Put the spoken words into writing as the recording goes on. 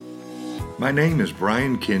My name is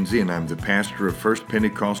Brian Kinsey, and I'm the pastor of First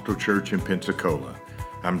Pentecostal Church in Pensacola.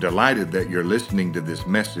 I'm delighted that you're listening to this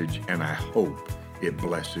message, and I hope it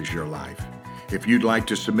blesses your life. If you'd like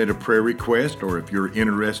to submit a prayer request, or if you're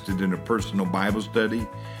interested in a personal Bible study,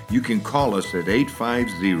 you can call us at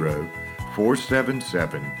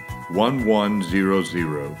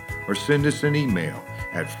 850-477-1100 or send us an email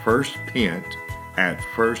at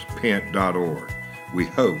firstpent@firstpent.org. We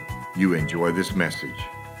hope you enjoy this message.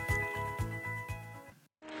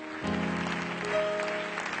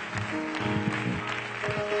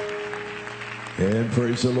 And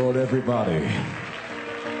praise the Lord, everybody.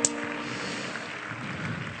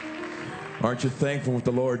 Aren't you thankful what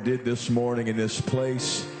the Lord did this morning in this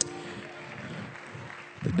place?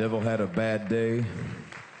 The devil had a bad day,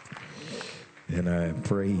 and I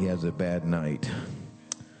pray he has a bad night.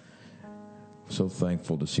 So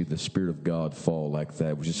thankful to see the Spirit of God fall like that.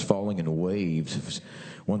 It was just falling in waves. It was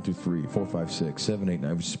 1, 2, 3, 4, 5, 6, 7, 8, 9.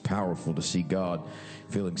 It was just powerful to see God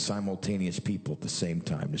filling simultaneous people at the same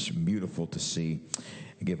time. Just beautiful to see.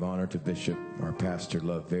 And give honor to Bishop, our pastor,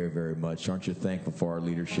 loved very, very much. Aren't you thankful for our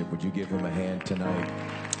leadership? Would you give him a hand tonight?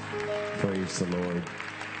 Praise the Lord.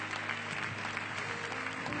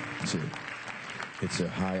 It's a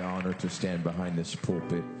high honor to stand behind this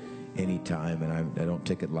pulpit anytime, and I don't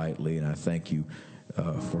take it lightly, and I thank you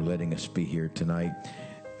for letting us be here tonight.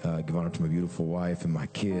 Give honor to my beautiful wife and my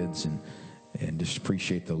kids, and just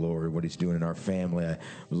appreciate the Lord, what he's doing in our family. I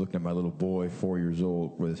was looking at my little boy, 4 years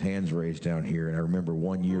old, with his hands raised down here, and I remember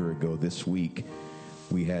 1 year ago this week,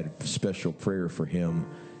 we had special prayer for him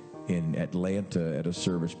in Atlanta at a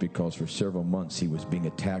service because for several months he was being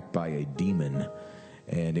attacked by a demon.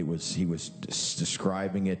 And he was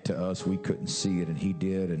describing it to us. We couldn't see it, and he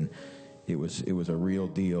did, and it was a real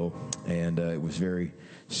deal. And it was very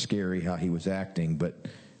scary how he was acting. But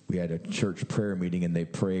we had a church prayer meeting, and they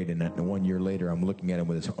prayed. And 1 year later, I'm looking at him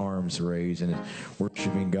with his arms raised and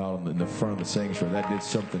worshiping God in the front of the sanctuary. That did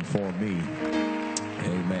something for me.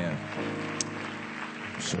 Amen.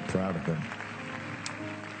 I'm so proud of him.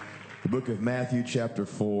 The book of Matthew, chapter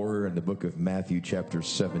 4, and the book of Matthew, chapter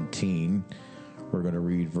 17. We're going to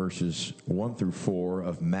read verses 1 through 4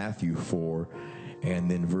 of Matthew 4,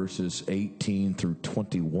 and then verses 18 through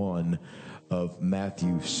 21 of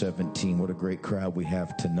Matthew 17. What a great crowd we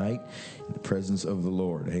have tonight in the presence of the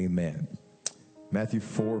Lord. Amen. Matthew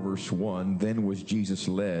 4, verse 1, Then was Jesus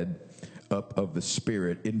led up of the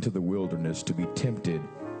Spirit into the wilderness to be tempted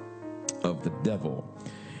of the devil.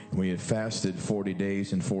 When he had fasted 40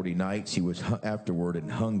 days and 40 nights, he was afterward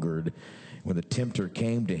and hungered. When the tempter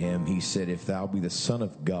came to him, he said, If thou be the Son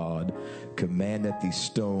of God, command that these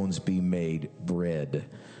stones be made bread.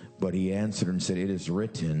 But he answered and said, It is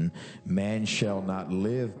written, Man shall not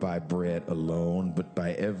live by bread alone, but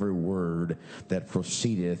by every word that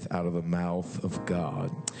proceedeth out of the mouth of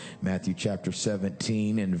God. Matthew chapter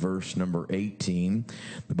 17 and verse number 18,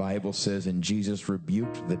 the Bible says, And Jesus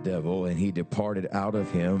rebuked the devil, and he departed out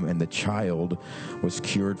of him, and the child was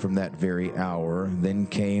cured from that very hour. Then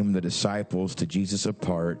came the disciples to Jesus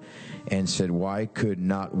apart, and said, Why could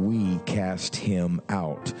not we cast him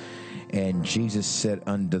out? And Jesus said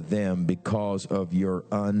unto them, Because of your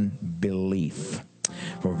unbelief.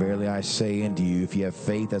 For verily I say unto you, if ye have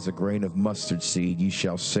faith as a grain of mustard seed, ye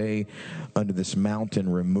shall say unto this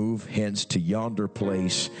mountain, Remove hence to yonder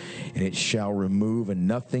place, and it shall remove, and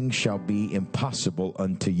nothing shall be impossible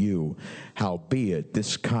unto you. Howbeit,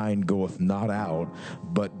 this kind goeth not out,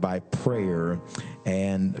 but by prayer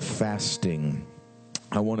and fasting.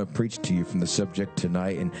 I want to preach to you from the subject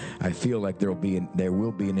tonight, and I feel like there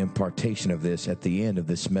will be an impartation of this at the end of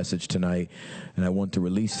this message tonight, and I want to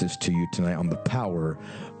release this to you tonight on the power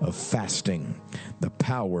of fasting. The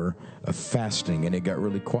power of fasting, and it got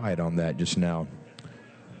really quiet on that just now.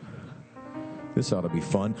 This ought to be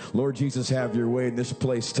fun. Lord Jesus, have your way in this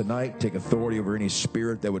place tonight. Take authority over any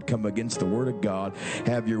spirit that would come against the word of God.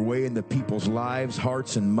 Have your way in the people's lives,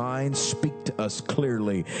 hearts, and minds. Speak to us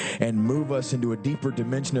clearly and move us into a deeper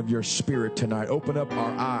dimension of your spirit tonight. Open up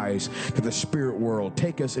our eyes to the spirit world.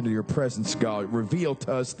 Take us into your presence, God. Reveal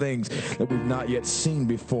to us things that we've not yet seen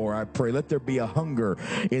before, I pray. Let there be a hunger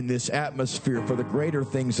in this atmosphere for the greater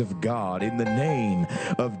things of God. In the name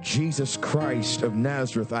of Jesus Christ of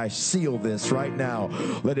Nazareth, I seal this right now.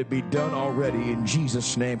 Let it be done already in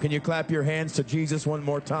Jesus' name. Can you clap your hands to Jesus one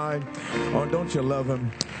more time? Oh, don't you love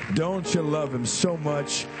him? Don't you love him so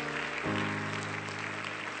much?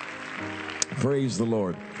 Praise the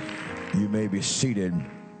Lord. You may be seated.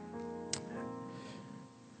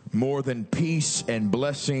 More than peace and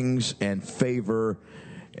blessings and favor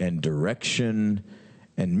and direction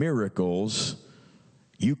and miracles,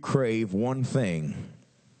 you crave one thing.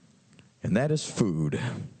 and that is food.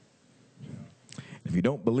 If you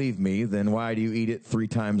don't believe me, then why do you eat it 3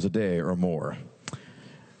 times a day or more?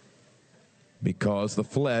 Because the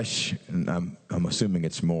flesh, and I'm assuming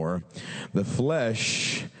it's more, the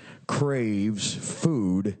flesh craves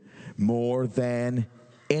food more than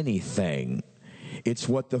anything. It's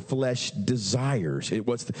what the flesh desires.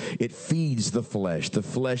 It feeds the flesh. The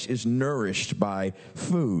flesh is nourished by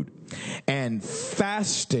food. And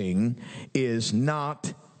fasting is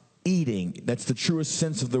not eating. That's the truest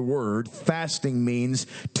sense of the word. Fasting means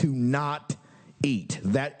to not eat.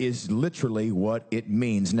 That is literally what it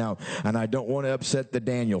means. Now, and I don't want to upset the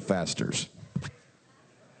Daniel fasters.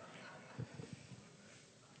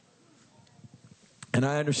 And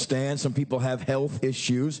I understand some people have health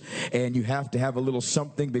issues, and you have to have a little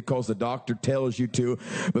something because the doctor tells you to.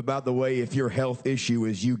 But by the way, if your health issue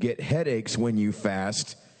is you get headaches when you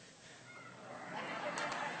fast,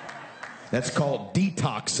 that's called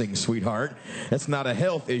detoxing, sweetheart. That's not a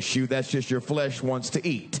health issue. That's just your flesh wants to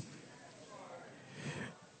eat.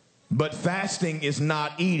 But fasting is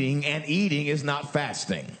not eating, and eating is not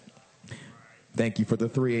fasting. Thank you for the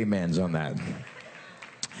 3 amens on that.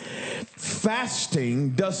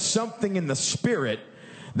 Fasting does something in the spirit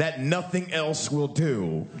that nothing else will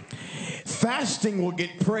do. Fasting will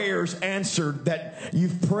get prayers answered that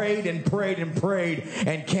you've prayed and prayed and prayed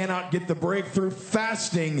and cannot get the breakthrough.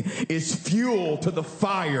 Fasting is fuel to the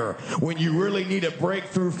fire when you really need a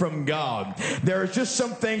breakthrough from God. There are just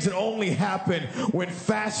some things that only happen when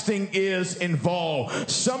fasting is involved.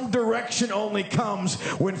 Some direction only comes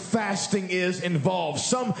when fasting is involved.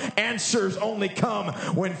 Some answers only come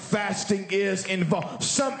when fasting is involved.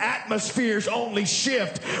 Some atmospheres only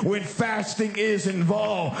shift when fasting is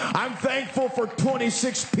involved. I'm thankful for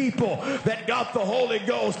 26 people that got the Holy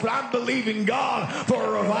Ghost, but I'm believing God for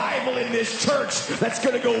a revival in this church that's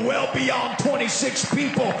going to go well beyond 26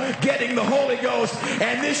 people getting the Holy Ghost.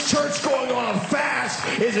 And this church going on a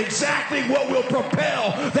fast is exactly what will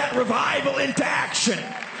propel that revival into action.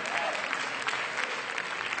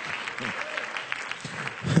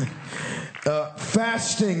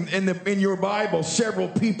 Fasting in your Bible, several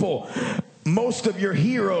people, most of your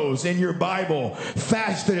heroes in your Bible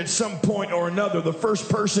fasted at some point or another. The first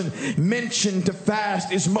person mentioned to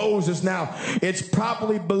fast is Moses. Now, it's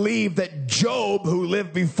probably believed that Job, who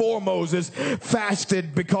lived before Moses,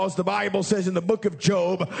 fasted because the Bible says in the book of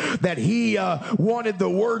Job that he wanted the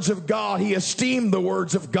words of God. He esteemed the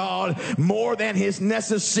words of God more than his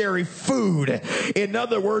necessary food. In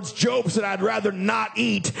other words, Job said, I'd rather not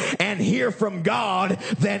eat and hear from God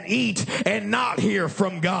than eat and not hear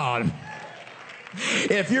from God.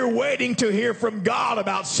 If you're waiting to hear from God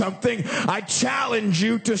about something, I challenge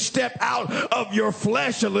you to step out of your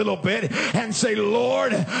flesh a little bit and say,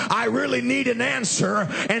 Lord, I really need an answer.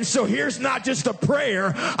 And so here's not just a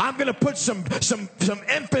prayer. I'm going to put some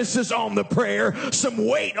emphasis on the prayer, some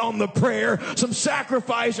weight on the prayer, some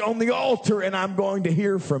sacrifice on the altar, and I'm going to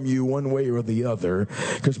hear from you one way or the other,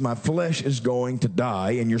 because my flesh is going to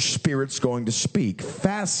die and your spirit's going to speak.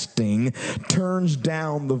 Fasting turns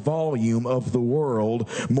down the volume of the world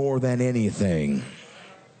more than anything.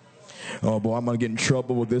 Oh boy, I'm going to get in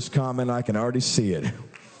trouble with this comment. I can already see it.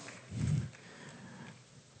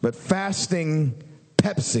 But fasting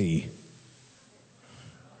Pepsi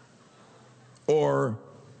or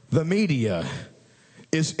the media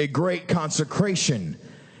is a great consecration.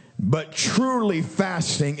 But truly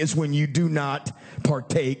fasting is when you do not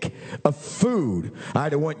partake of food. I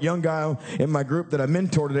had one young guy in my group that I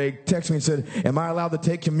mentored today text me and said, am I allowed to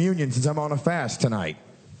take communion since I'm on a fast tonight?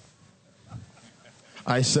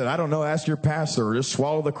 I said, I don't know. Ask your pastor, or just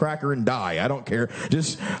swallow the cracker and die. I don't care.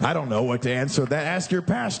 I don't know what to answer that. Ask your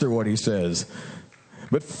pastor what he says.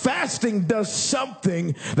 But fasting does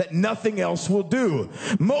something that nothing else will do.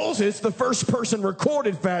 Moses, the first person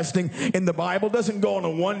recorded fasting in the Bible, doesn't go on a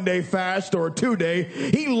 1-day fast or a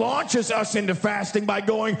 2-day. He launches us into fasting by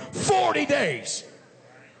going 40 days.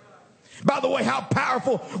 By the way, how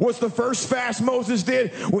powerful was the first fast Moses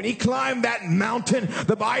did? When he climbed that mountain,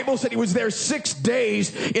 the Bible said he was there 6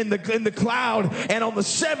 days in the cloud, and on the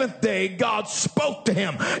 7th day, God spoke to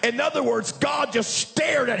him. In other words, God just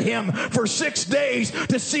stared at him for 6 days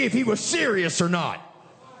to see if he was serious or not.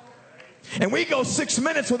 And we go 6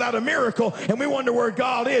 minutes without a miracle, and we wonder where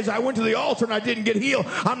God is. I went to the altar and I didn't get healed.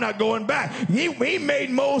 I'm not going back. He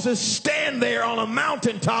made Moses stand there on a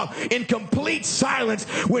mountaintop in complete silence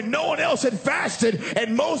when no one else had fasted.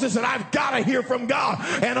 And Moses said, I've got to hear from God.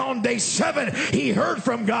 And on day 7, he heard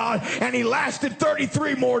from God, and he lasted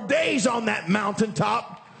 33 more days on that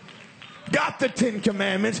mountaintop. Got the 10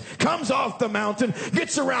 Commandments, comes off the mountain,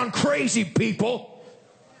 gets around crazy people.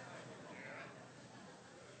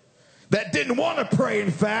 that didn't want to pray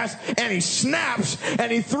and fast, and he snaps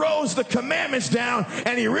and he throws the commandments down,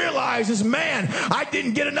 and he realizes, man, I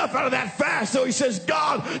didn't get enough out of that fast. So he says,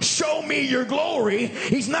 God, show me your glory.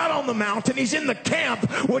 He's not on the mountain. He's in the camp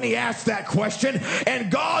when he asked that question.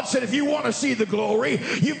 And God said, if you want to see the glory,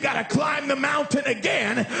 you've got to climb the mountain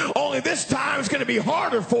again. Only this time it's going to be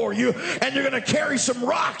harder for you, and you're going to carry some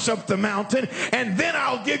rocks up the mountain, and then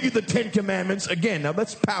I'll give you the 10 Commandments again. Now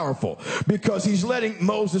that's powerful, because he's letting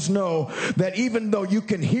Moses know that even though you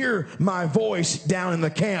can hear my voice down in the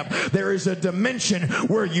camp, there is a dimension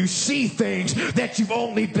where you see things that you've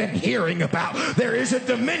only been hearing about. There is a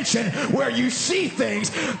dimension where you see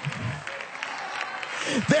things.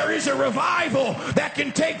 There is a revival that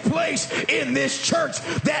can take place in this church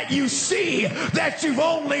that you see, that you've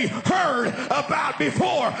only heard about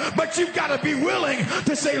before. But you've got to be willing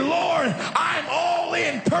to say, Lord, I'm all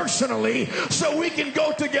in personally, so we can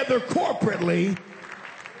go together corporately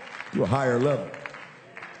to a higher level.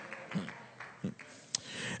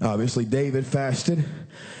 Obviously, David fasted.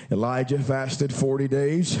 Elijah fasted 40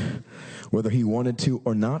 days, whether he wanted to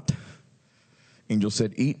or not. Angel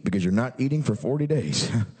said, eat, because you're not eating for 40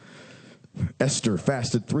 days. Esther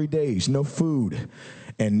fasted 3 days, no food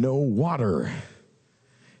and no water.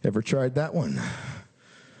 Ever tried that one?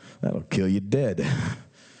 That'll kill you dead.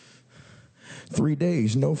 3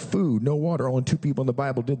 days, no food, no water. Only 2 people in the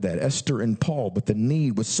Bible did that, Esther and Paul. But the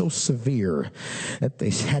need was so severe that they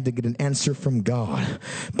had to get an answer from God.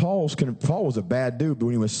 Paul was a bad dude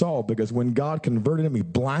when he was Saul, because when God converted him, he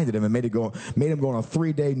blinded him and made him go on a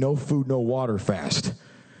 3-day no food, no water fast.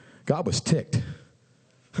 God was ticked.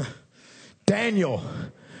 Daniel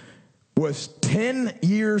was 13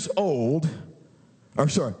 years old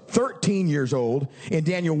in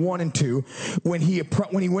Daniel 1 and 2 when he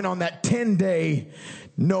went on that 10-day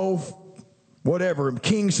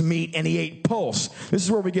king's meat, and he ate pulse. This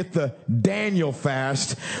is where we get the Daniel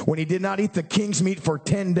fast, when he did not eat the king's meat for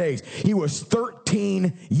 10 days. He was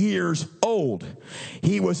 13 years old.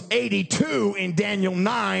 He was 82 in Daniel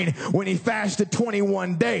 9 when he fasted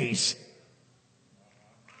 21 days.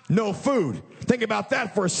 No food. Think about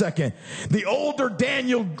that for a second. The older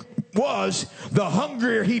Daniel was, the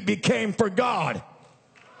hungrier he became for God.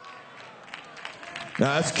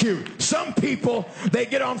 Now that's cute. Some people, they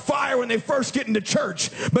get on fire when they first get into church,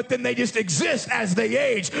 but then they just exist as they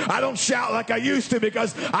age. I don't shout like I used to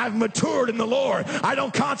because I've matured in the Lord. I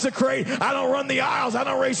don't consecrate. I don't run the aisles. I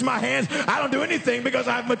don't raise my hands. I don't do anything because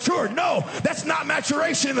I've matured. No, that's not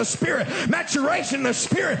maturation in the Spirit. Maturation in the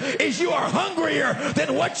Spirit is you are hungrier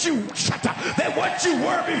than what you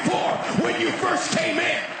were before when you first came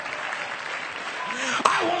in.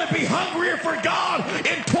 I want to be hungrier for God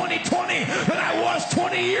in 2020 than I was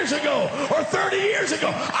 20 years ago or 30 years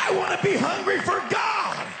ago. I want to be hungry for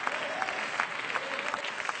God.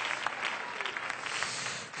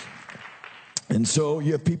 And so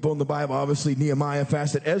you have people in the Bible, obviously Nehemiah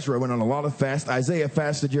fasted, Ezra went on a lot of fast, Isaiah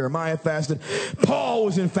fasted, Jeremiah fasted, Paul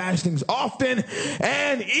was in fastings often,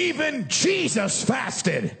 and even Jesus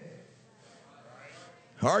fasted.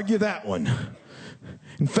 Argue that one.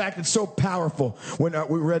 In fact, it's so powerful. When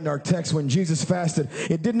we read in our text, when Jesus fasted,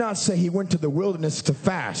 it did not say he went to the wilderness to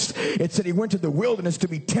fast. It said he went to the wilderness to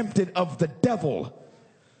be tempted of the devil.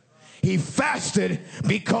 He fasted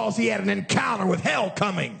because he had an encounter with hell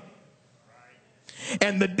coming.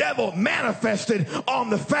 And the devil manifested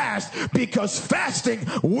on the fast because fasting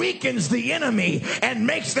weakens the enemy and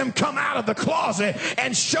makes them come out of the closet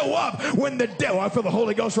and show up when the devil, I feel the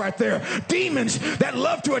Holy Ghost right there. Demons that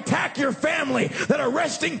love to attack your family, that are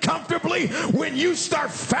resting comfortably, when you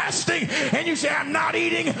start fasting and you say, I'm not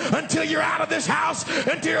eating until you're out of this house,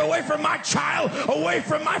 until you're away from my child, away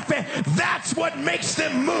from my family. That's what makes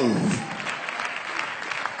them move.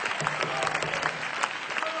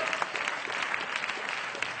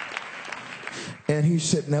 And he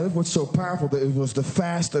said, now what's so powerful, that it was the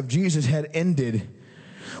fast of Jesus had ended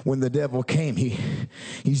when the devil came.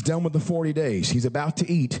 He's done with the 40 days. He's about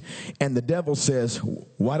to eat. And the devil says,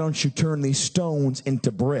 why don't you turn these stones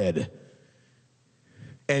into bread?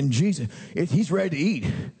 And Jesus, he's ready to eat.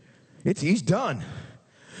 He's done.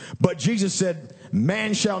 But Jesus said,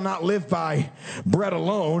 man shall not live by bread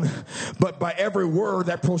alone, but by every word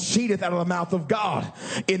that proceedeth out of the mouth of God.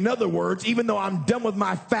 In other words, even though I'm done with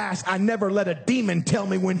my fast, I never let a demon tell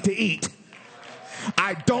me when to eat.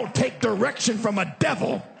 I don't take direction from a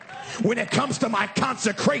devil when it comes to my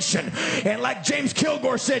consecration. And like James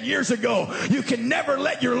Kilgore said years ago, you can never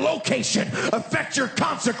let your location affect your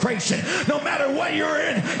consecration. No matter what you're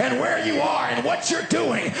in and where you are and what you're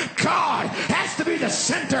doing, God has to be the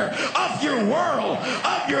center of your world,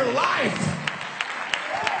 of your life.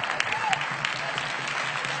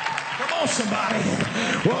 Come on, somebody.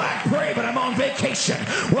 Well, I pray, but I'm on vacation.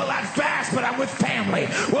 Well, I fast, but I'm with family.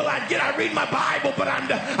 Well, I read my Bible, but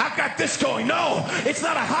I've got this going. No, it's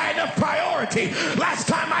not a high enough priority. Last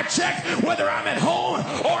time I checked, whether I'm at home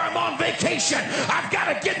or I'm on vacation, I've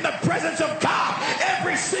got to get in the presence of God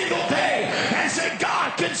every single day and say,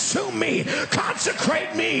 God, consume me,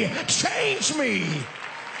 consecrate me, change me.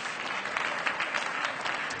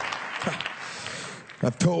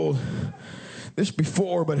 I've told this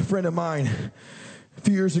before, but a friend of mine, a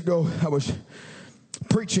few years ago, I was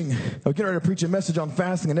getting ready to preach a message on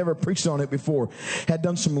fasting. I never preached on it before. Had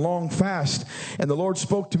done some long fast, and the Lord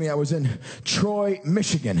spoke to me. I was in Troy,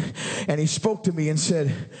 Michigan, and He spoke to me and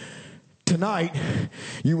said, tonight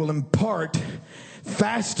you will impart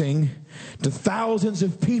fasting to thousands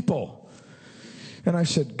of people. And I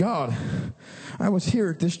said, God, I was here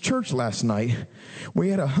at this church last night. We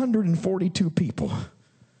had 142 people.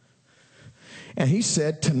 And He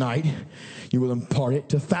said, tonight you will impart it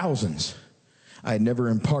to thousands. I had never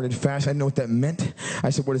imparted fast. I didn't know what that meant. I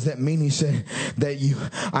said, what does that mean? He said that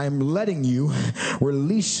I am letting you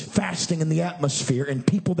release fasting in the atmosphere, and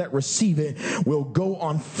people that receive it will go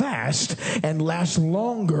on fast and last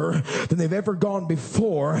longer than they've ever gone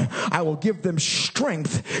before. I will give them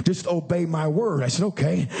strength. Just obey my word. I said,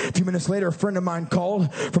 okay. A few minutes later, a friend of mine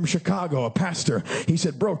called from Chicago, a pastor. He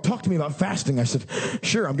said, bro, talk to me about fasting. I said,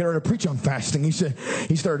 sure, I'm getting ready to preach on fasting. He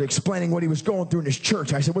started explaining what he was going through in his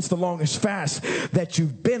church. I said, what's the longest fast that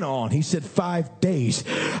you've been on? He said, 5 days.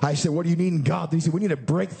 I said, what do you need in God? He said, we need a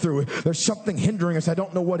breakthrough. There's something hindering us. I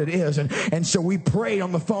don't know what it is. And so we prayed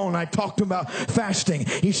on the phone. I talked to him about fasting.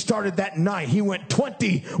 He started that night. He went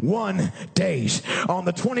 21 days. On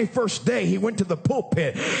the 21st day, he went to the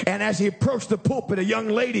pulpit. And as he approached the pulpit, a young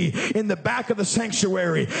lady in the back of the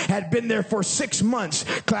sanctuary had been there for 6 months,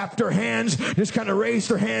 clapped her hands, just kind of raised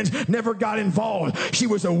her hands, never got involved. She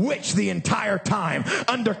was a witch the entire time,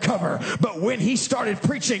 undercover. But when he started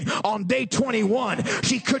preaching on day 21,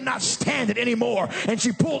 she could not stand it anymore, and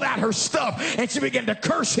she pulled out her stuff and she began to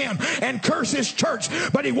curse him and curse his church.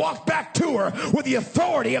 But he walked back to her with the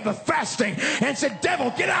authority of the fasting and said,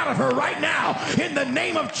 devil, get out of her right now in the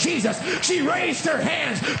name of Jesus. She raised her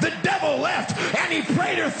hands, the devil left, and he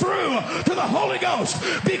prayed her through to the Holy Ghost,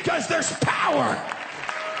 because there's power.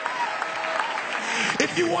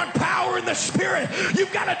 If you want power in the Spirit,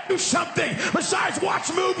 you've got to do something besides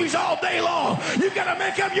watch movies all day long. You've got to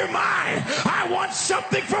make up your mind. I want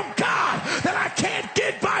something from God that I can't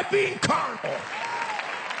get by being carnal.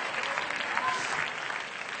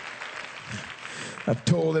 I've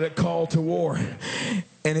told it a call to war.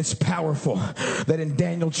 And it's powerful that in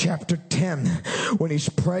Daniel chapter 10, when he's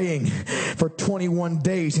praying for 21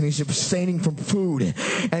 days and he's abstaining from food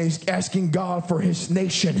and he's asking God for his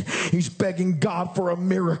nation, he's begging God for a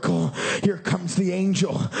miracle. Here comes the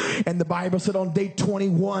angel. And the Bible said on day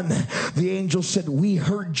 21, the angel said, we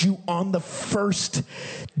heard you on the first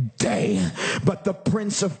day. But the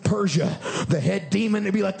prince of Persia, the head demon,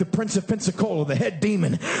 it'd be like the prince of Pensacola, the head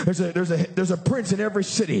demon. There's a prince in every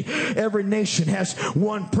city. Every nation has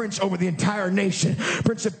one prince over the entire nation.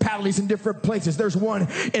 Principalities in different places. There's one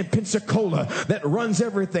in Pensacola that runs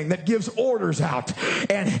everything, that gives orders out.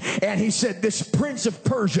 And he said, this prince of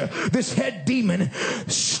Persia, this head demon,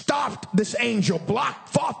 stopped this angel,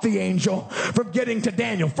 fought the angel from getting to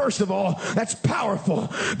Daniel. First of all, that's powerful.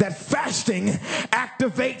 That fasting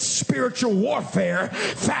activates spiritual warfare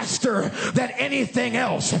faster than anything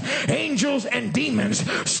else. Angels and demons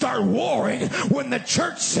start warring when the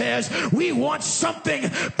church says we want something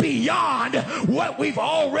beyond what we've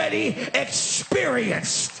already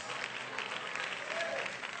experienced.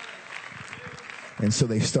 And so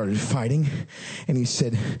they started fighting, and he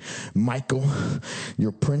said, Michael,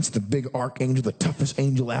 your prince, the big archangel, the toughest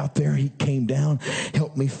angel out there, he came down,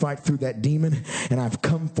 helped me fight through that demon, and I've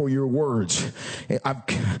come for your words.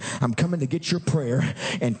 I'm coming to get your prayer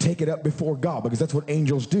and take it up before God, because that's what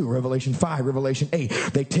angels do. Revelation 5, Revelation 8.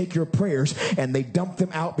 They take your prayers and they dump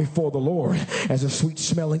them out before the Lord as a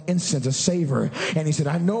sweet-smelling incense, a savor. And he said,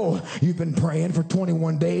 I know you've been praying for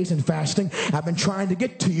 21 days and fasting. I've been trying to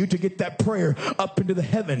get to you to get that prayer up into the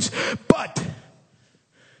heavens, but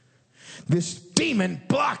this demon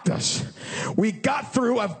blocked us. We got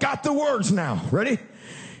through. I've got the words now. Ready?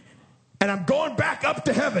 And I'm going back up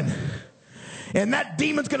to heaven, and that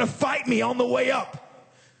demon's going to fight me on the way up,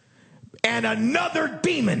 and another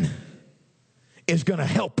demon is going to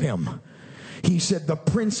help him. He said the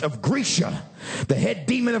prince of Grecia, the head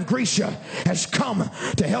demon of Grecia, has come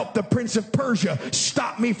to help the prince of Persia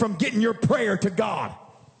stop me from getting your prayer to God.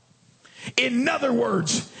 In other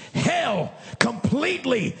words, hell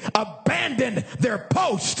completely abandoned their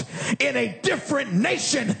post in a different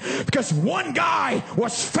nation because one guy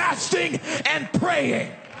was fasting and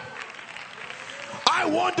praying. I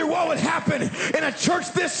wonder what would happen in a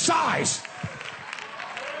church this size.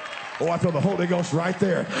 Oh, I feel the Holy Ghost right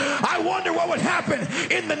there. I wonder what would happen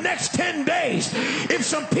in the next 10 days if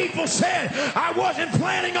some people said, I wasn't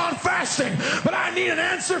planning on fasting, but I need an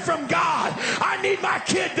answer from God. I need my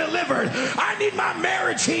kid delivered. I need my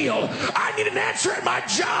marriage healed. I need an answer at my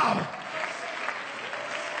job.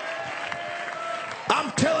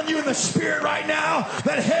 I'm telling you in the spirit right now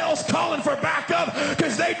that hell's calling for backup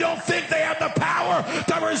because they don't think they have the power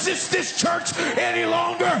to resist this church any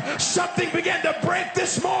longer. Something began to break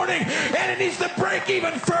this morning, and it needs to break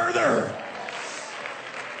even further.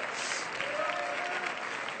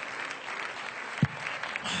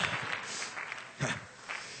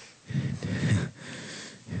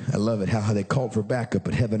 I love it how they called for backup,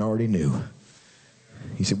 but heaven already knew.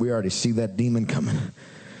 He said, we already see that demon coming.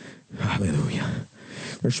 Hallelujah.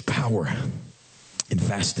 There's power in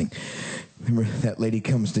fasting. Remember that lady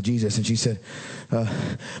comes to Jesus and she said,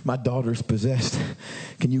 my daughter's possessed.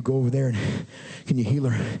 Can you go over there and can you heal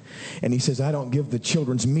her? And he says, I don't give the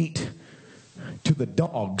children's meat to the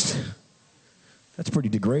dogs. That's pretty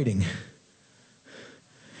degrading.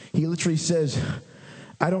 He literally says,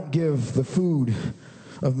 I don't give the food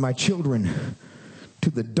of my children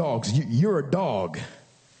to the dogs. You're a dog.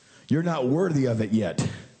 You're not worthy of it yet.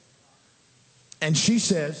 And she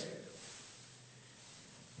says,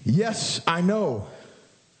 yes, I know,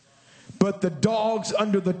 but the dogs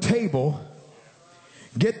under the table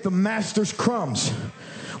get the master's crumbs.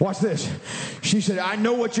 Watch this. She said, I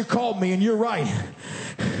know what you called me, and you're right.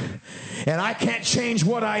 And I can't change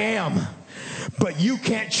what I am, but you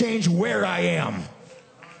can't change where I am.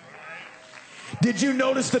 Did you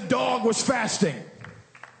notice the dog was fasting?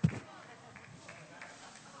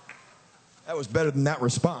 That was better than that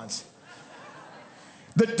response.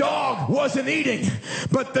 The dog wasn't eating,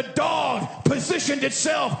 but the dog positioned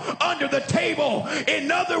itself under the table.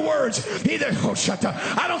 In other words,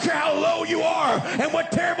 I don't care how low you are and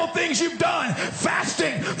what terrible things you've done.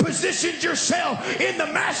 Fasting positions yourself in the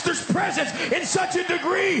master's presence in such a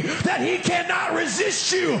degree that he cannot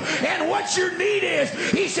resist you. And what your need is,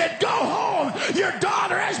 he said, go home. Your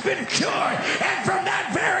daughter has been cured. And from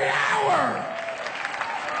that very hour,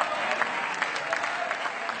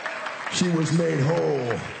 she was made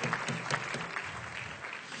whole.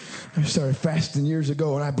 I started fasting years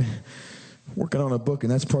ago, and I've been working on a book,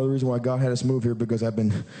 and that's part of the reason why God had us move here, because I've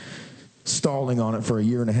been stalling on it for a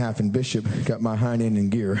year and a half, and Bishop got my hind end in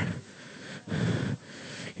gear.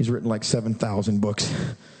 He's written like 7,000 books.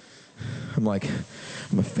 I'm like,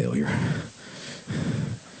 I'm a failure.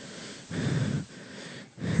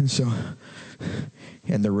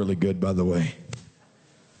 And they're really good, by the way.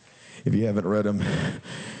 If you haven't read them,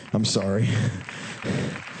 I'm sorry.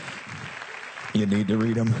 You need to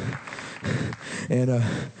read them.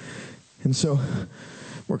 And so,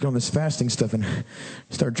 working on this fasting stuff, and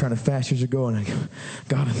started trying to fast years ago, and I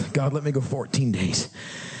go, God, let me go 14 days.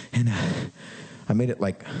 And I made it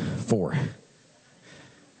like 4.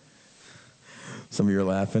 Some of you are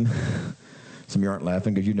laughing. Some of you aren't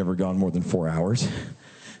laughing because you've never gone more than 4 hours.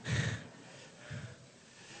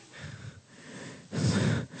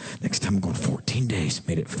 Next time I'm going 14 days.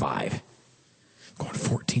 Made it 5. Going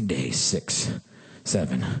 14 days. 6,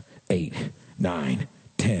 7, 8, 9,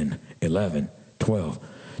 10, 11, 12.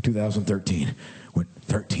 2013. Went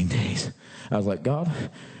 13 days. I was like, God,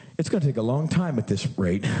 it's going to take a long time at this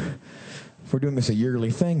rate. If we're doing this a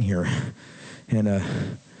yearly thing here. And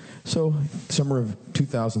so summer of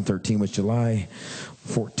 2013 was July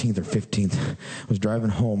 14th or 15th. I was driving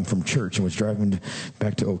home from church and was driving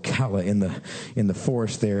back to Ocala in the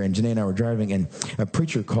forest there. And Janae and I were driving, and a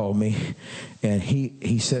preacher called me, and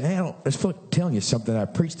he said, hey, I just feel like telling you something I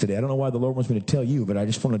preached today. I don't know why the Lord wants me to tell you, but I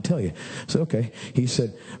just want to tell you. I said, okay. He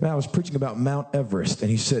said, I was preaching about Mount Everest, and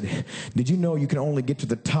he said, did you know you can only get to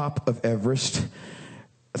the top of Everest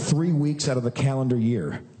 3 weeks out of the calendar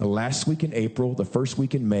year? The last week in April, the first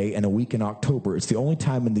week in May, and a week in October. It's the only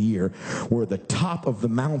time in the year where the top of the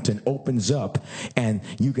mountain opens up and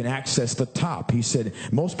you can access the top. He said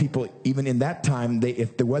most people, even in that time,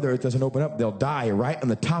 if the weather doesn't open up, they'll die right on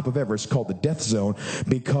the top of Everest, called the death zone,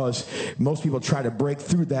 because most people try to break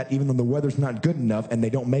through that even though the weather's not good enough, and they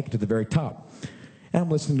don't make it to the very top. And I'm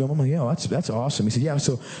listening to him. I'm like, yeah, that's awesome. He said, yeah,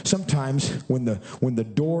 so sometimes when the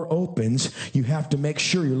door opens, you have to make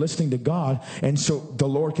sure you're listening to God. And so the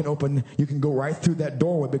Lord can open, you can go right through that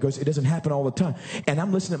doorway, because it doesn't happen all the time. And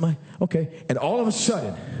I'm listening okay. And all of a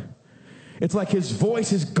sudden, It's like his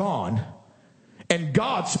voice is gone, and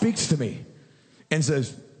God speaks to me and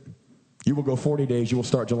says, you will go 40 days. You will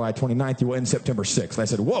start July 29th. You will end September 6th. I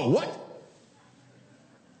said, whoa, what?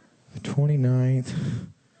 The 29th.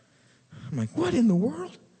 I'm like, what in the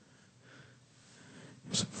world?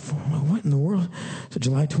 What in the world? So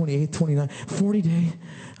July 28th, 29th, 40 days.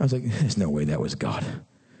 I was like, there's no way that was God.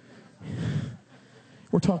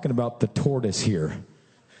 We're talking about the tortoise here.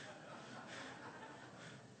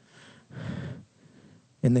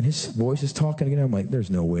 And then his voice is talking again. I'm like,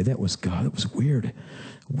 there's no way that was God. That was weird.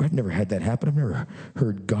 I've never had that happen. I've never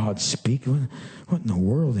heard God speak. What in the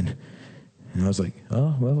world? And I was like,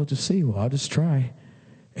 oh, well, we'll just see. Well, I'll just try.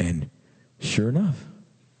 And sure enough,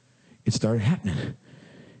 it started happening.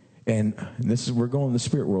 And we're going to the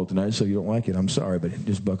spirit world tonight, so you don't like it, I'm sorry, but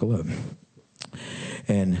just buckle up.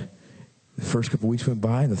 And the first couple weeks went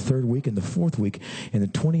by, and the third week, and the fourth week, and the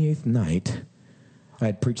 28th night, I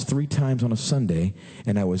had preached 3 times on a Sunday,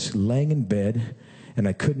 and I was laying in bed, and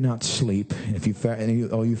I could not sleep. If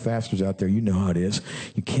all you fasters out there, you know how it is.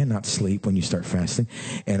 You cannot sleep when you start fasting.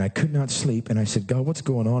 And I could not sleep, and I said, God, what's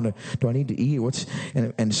going on? Do I need to eat?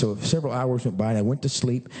 And so several hours went by, and I went to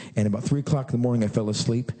sleep, and about 3 o'clock in the morning, I fell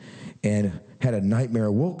asleep and had a nightmare. I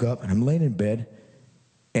woke up, and I'm laying in bed,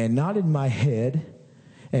 and not in my head,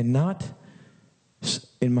 and not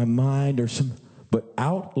in my mind but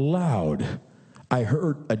out loud, I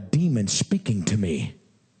heard a demon speaking to me.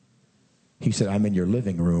 He said, I'm in your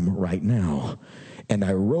living room right now. And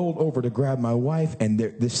I rolled over to grab my wife, and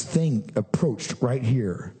this thing approached right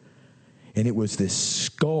here. And it was this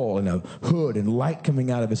skull and a hood and light coming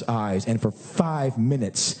out of his eyes. And for 5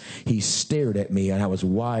 minutes, he stared at me, and I was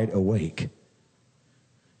wide awake.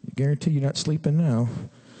 I guarantee you're not sleeping now.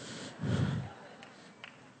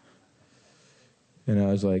 And I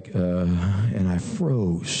was like, and I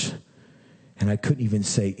froze. And I couldn't even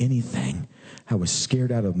say anything. I was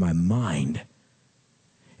scared out of my mind.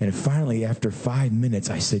 And finally, after 5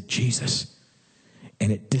 minutes, I said, Jesus.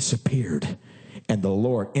 And it disappeared. And the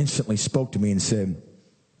Lord instantly spoke to me and said,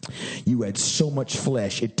 you had so much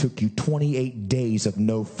flesh, it took you 28 days of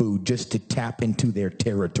no food just to tap into their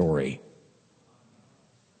territory.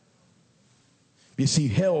 You see,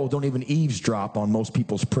 hell don't even eavesdrop on most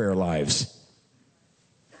people's prayer lives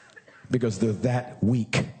because they're that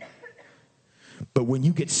weak. But when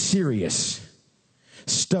you get serious,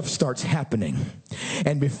 stuff starts happening.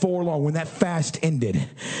 And before long, when that fast ended,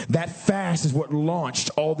 that fast is what launched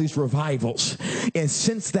all these revivals. And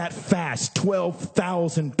since that fast,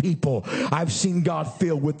 12,000 people I've seen God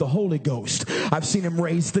fill with the Holy Ghost. I've seen him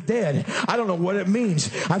raise the dead. I don't know what it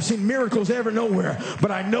means. I've seen miracles ever nowhere. But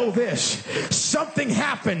I know this. Something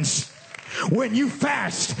happens when you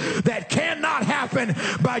fast that cannot happen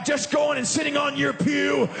by just going and sitting on your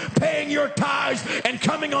pew, paying your tithes, and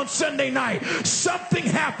coming on Sunday night. Something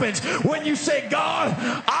happens when you say, God,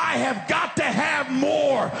 I have got to have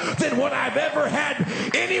more than what I've ever had.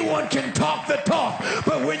 Anyone can talk the talk,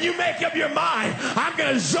 but when you make up your mind, I'm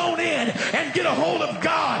going to zone in and get a hold of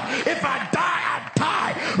God. If I die, I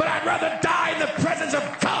die, but I'd rather die in the presence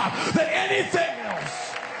of God than anything else.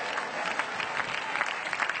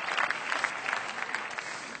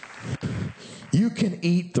 You can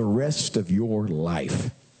eat the rest of your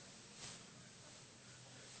life.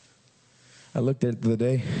 I looked at it the other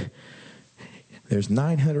day. There's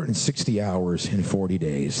 960 hours in 40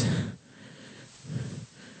 days.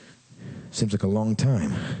 Seems like a long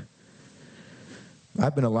time.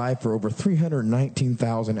 I've been alive for over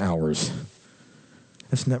 319,000 hours.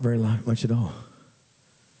 That's not very much at all.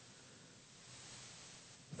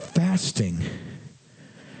 Fasting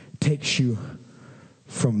takes you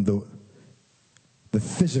from the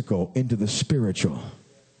physical into the spiritual.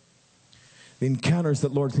 The encounters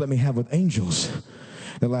that Lord's let me have with angels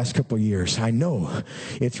the last couple of years, I know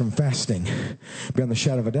it's from fasting, beyond the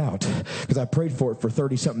shadow of a doubt, because I prayed for it for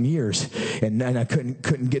 30-something years, and I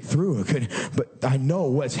couldn't get through. But I know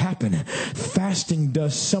what's happened. Fasting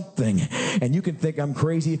does something, and you can think I'm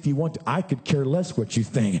crazy if you want to. I could care less what you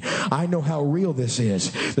think. I know how real this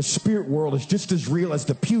is. The spirit world is just as real as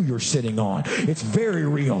the pew you're sitting on. It's very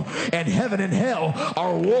real, and heaven and hell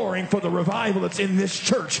are warring for the revival that's in this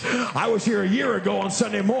church. I was here a year ago on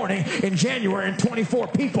Sunday morning in January, and 24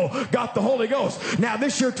 people got the Holy Ghost. Now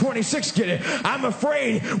this year 26 get it. I'm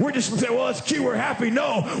afraid we're just saying, well, it's cute, we're happy.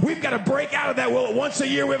 No, we've got to break out of that. Well, once a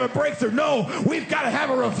year we have a breakthrough. No, we've got to have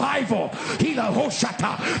a revival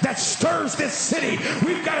that stirs this city.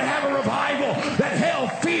 We've got to have a revival that hell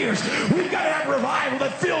fears. We've got to have a revival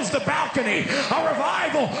that fills the balcony. A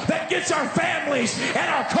revival that gets our families and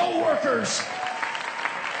our co-workers.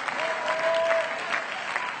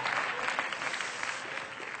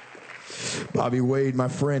 Bobby Wade, my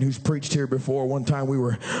friend who's preached here before, one time we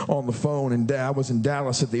were on the phone, and I was in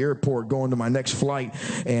Dallas at the airport going to my next flight,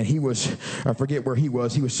 and he was, I forget where he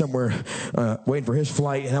was somewhere waiting for his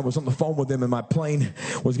flight, and I was on the phone with him, and my plane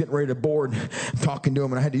was getting ready to board. I'm talking to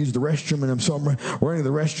him, and I had to use the restroom, and so I'm running to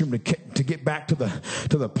the restroom to get back to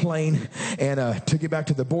the plane, and to get back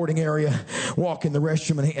to the boarding area, walk in the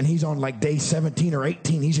restroom, and he's on like day 17 or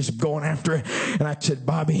 18. He's just going after it. And I said,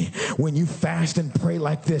 Bobby, when you fast and pray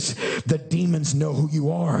like this, the demons know who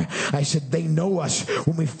you are. I said, they know us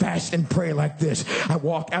when we fast and pray like this. I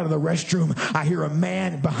walk out of the restroom. I hear a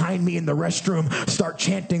man behind me in the restroom start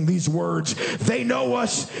chanting these words. They know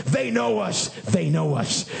us. They know us. They know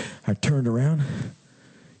us. I turned around.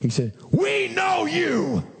 He said, we know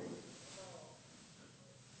you.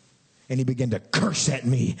 And he began to curse at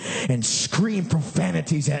me and scream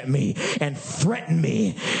profanities at me and threaten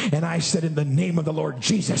me. And I said, in the name of the Lord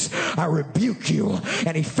Jesus, I rebuke you.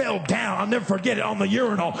 And he fell down. I'll never forget it, on the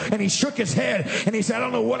urinal. And he shook his head and he said, I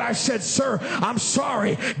don't know what I said, sir. I'm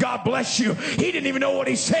sorry. God bless you. He didn't even know what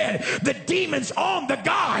he said. The demons on the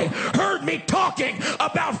guy heard me talking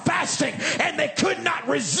about fasting, and they could not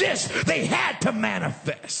resist. They had to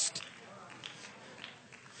manifest.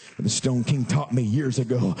 The Stone King taught me years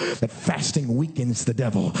ago that fasting weakens the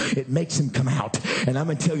devil. It makes him come out. And I'm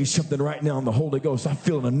going to tell you something right now on the Holy Ghost. I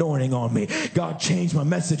feel an anointing on me. God changed my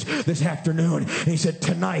message this afternoon. And he said,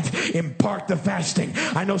 tonight, impart the fasting.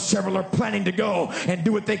 I know several are planning to go and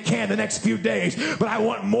do what they can the next few days. But I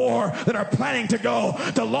want more that are planning to go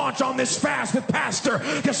to launch on this fast with Pastor.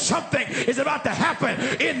 Because something is about to happen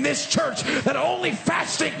in this church that only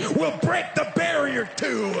fasting will break the barrier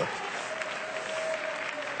to.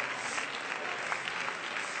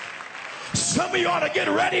 Some of you ought to get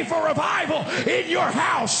ready for revival in your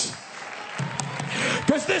house.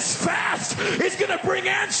 Because this fast is going to bring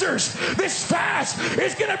answers. This fast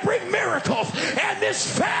is going to bring miracles. And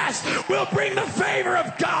this fast will bring the favor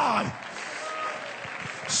of God.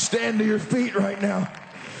 Stand to your feet right now.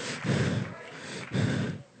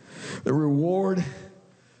 The reward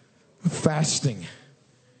of fasting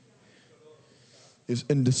is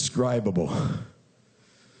indescribable.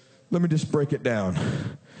 Let me just break it down.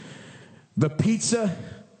 The pizza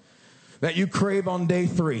that you crave on day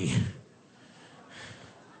 3,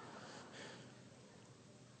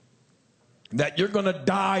 that you're going to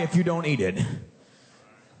die if you don't eat it.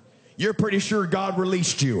 You're pretty sure God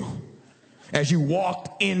released you as you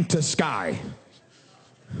walked into Sky.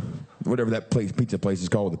 Whatever that pizza place is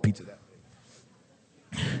called, the pizza that.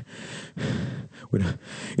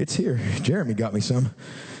 It's here. Jeremy got me some.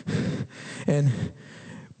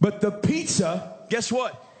 But the pizza, guess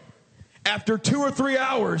what? After 2 or 3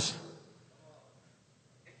 hours,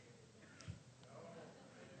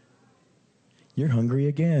 you're hungry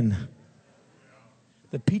again.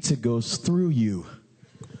 The pizza goes through you.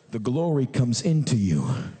 The glory comes into you.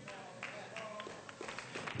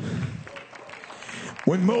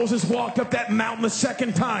 When Moses walked up that mountain the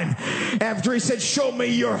second time, after he said, show me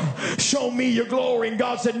your glory, and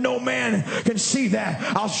God said, no man can see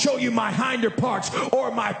that. I'll show you my hinder parts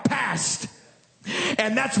or my past.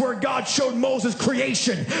 And that's where God showed Moses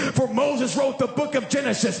creation. For Moses wrote the book of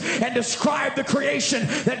Genesis and described the creation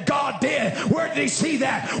that God did. Where did he see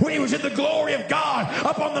that? When he was in the glory of God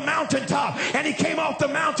up on the mountaintop. And he came off the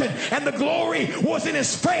mountain and the glory was in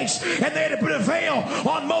his face. And they had to put a veil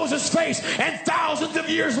on Moses' face. And thousands of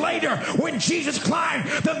years later, when Jesus climbed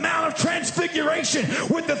the Mount of Transfiguration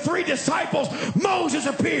with the 3 disciples, Moses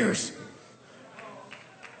appears.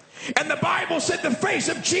 And the Bible said the face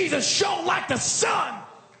of Jesus shone like the sun.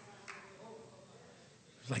 It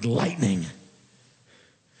was like lightning.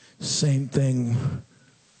 Same thing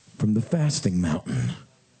from the fasting mountain.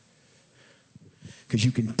 Because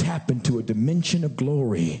you can tap into a dimension of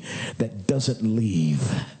glory that doesn't leave.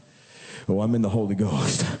 Oh, I'm in the Holy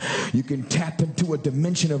Ghost. You can tap into a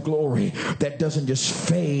dimension of glory that doesn't just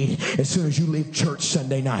fade as soon as you leave church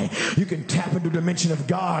Sunday night. You can tap into a dimension of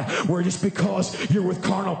God where just because you're with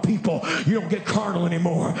carnal people, you don't get carnal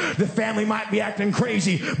anymore. The family might be acting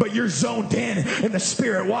crazy, but you're zoned in the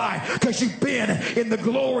Spirit. Why? Because you've been in the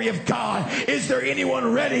glory of God. Is there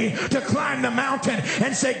anyone ready to climb the mountain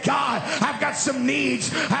and say, God, I've got some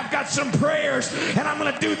needs, I've got some prayers, and I'm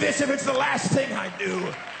going to do this if it's the last thing I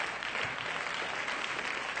do?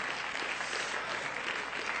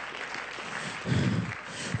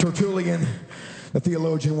 Tertullian, the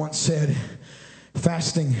theologian, once said,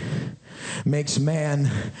 fasting makes man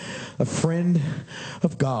a friend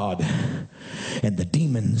of God, and the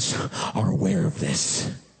demons are aware of this.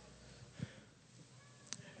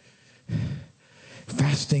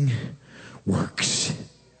 Fasting works.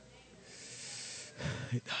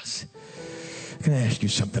 It does. Can I ask you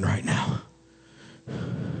something right now?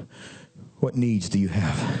 What needs do you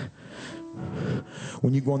have?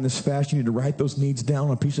 When you go on this fast, you need to write those needs down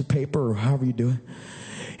on a piece of paper or however you do it.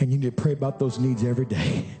 And you need to pray about those needs every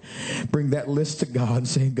day. Bring that list to God and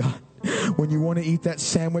say, God, when you want to eat that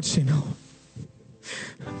sandwich, say, no.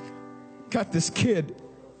 Got this kid.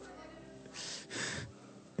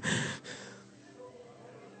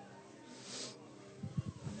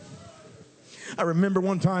 I remember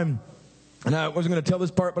one time, and I wasn't going to tell this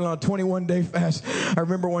part, but on a 21-day fast, I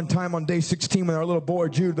remember one time on day 16 when our little boy,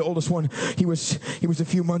 Jude, the oldest one, he was a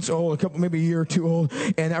few months old, maybe a year or two old,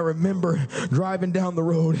 and I remember driving down the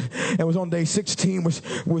road, and was on day 16, was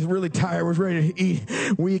really tired, was ready to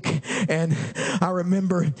eat, weak, and I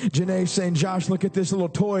remember Janae saying, Josh, look at this little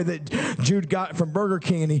toy that Jude got from Burger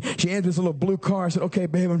King, and she handed this little blue car. I said, okay,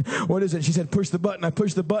 babe, what is it? She said, push the button. I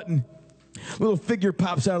pushed the button. A little figure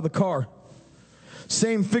pops out of the car.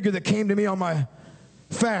 Same figure that came to me on my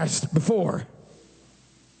fast before.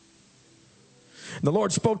 And the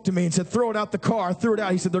Lord spoke to me and said, throw it out the car. I threw it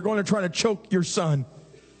out. He said, they're going to try to choke your son.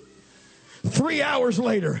 3 hours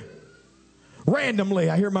later, randomly,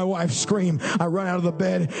 I hear my wife scream. I run out of the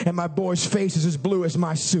bed, and my boy's face is as blue as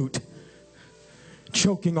my suit,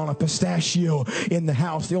 choking on a pistachio in the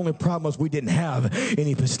house. The only problem was we didn't have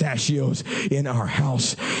any pistachios in our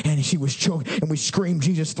house. And she was choked, and we screamed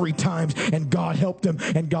Jesus 3 times, and God helped him,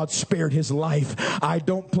 and God spared his life. I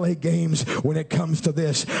don't play games when it comes to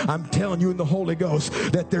this. I'm telling you in the Holy Ghost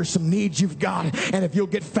that there's some needs you've got, and if you'll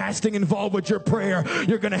get fasting involved with your prayer,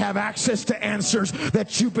 you're going to have access to answers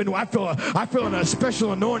that you've been. I feel a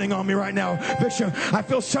special anointing on me right now, Bishop. I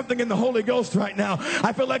feel something in the Holy Ghost right now.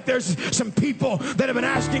 I feel like there's some people that have been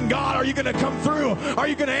asking God, are you going to come through? Are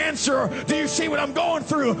you going to answer? Do you see what I'm going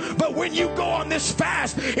through? But when you go on this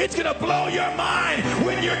fast, it's going to blow your mind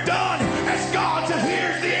when you're done. As God says,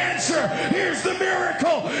 here's the answer. Here's the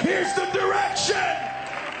miracle. Here's the direction.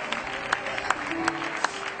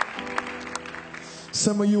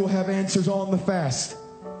 Some of you will have answers on the fast.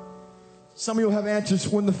 Some of you will have answers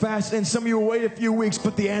when the fast ends. Some of you will wait a few weeks,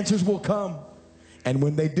 but the answers will come. And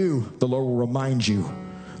when they do, the Lord will remind you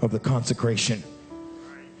of the consecration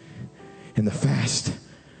and the fast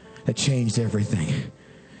that changed everything.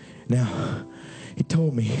 Now, he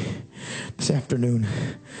told me this afternoon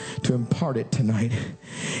to impart it tonight,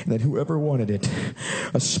 and that whoever wanted it,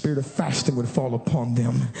 a spirit of fasting would fall upon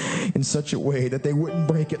them in such a way that they wouldn't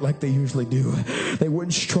break it like they usually do. They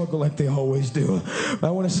wouldn't struggle like they always do.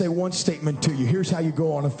 I want to say one statement to you. Here's how you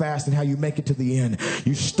go on a fast and how you make it to the end.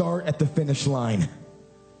 You start at the finish line.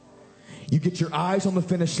 You get your eyes on the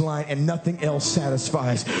finish line and nothing else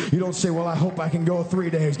satisfies. You don't say, well, I hope I can go 3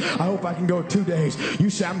 days. I hope I can go 2 days. You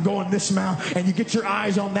say, I'm going this mount, and you get your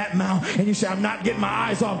eyes on that mount, and you say, I'm not getting my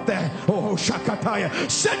eyes off that. Oh, Shakataya.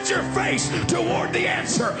 Set your face toward the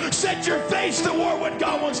answer. Set your face toward what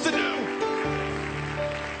God wants to do.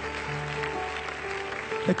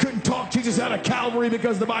 They couldn't talk Jesus out of Calvary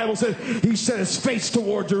because the Bible said he set his face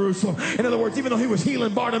toward Jerusalem. In other words, even though he was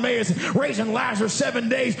healing Bartimaeus and raising Lazarus 7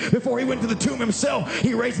 days before he went to the tomb himself,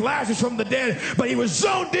 he raised Lazarus from the dead, but he was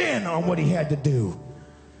zoned in on what he had to do.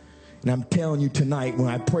 And I'm telling you tonight, when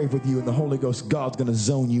I pray with you in the Holy Ghost, God's going to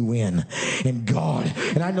zone you in. And God,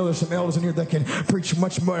 and I know there's some elders in here that can preach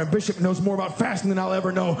much more. And Bishop knows more about fasting than I'll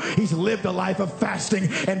ever know. He's lived a life of fasting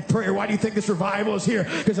and prayer. Why do you think this revival is here?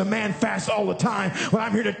 Because a man fasts all the time. But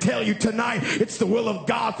I'm here to tell you tonight, it's the will of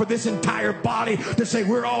God for this entire body to say,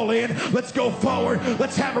 we're all in. Let's go forward.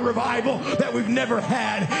 Let's have a revival that we've never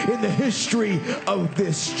had in the history of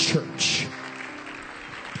this church.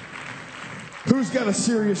 Who's got a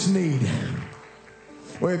serious need?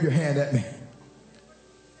 Wave your hand at me.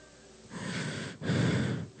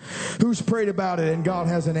 Who's prayed about it and God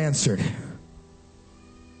hasn't answered?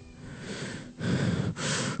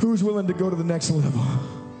 Who's willing to go to the next level?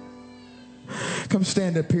 Come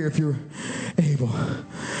stand up here if you're able.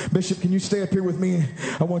 Bishop, can you stay up here with me?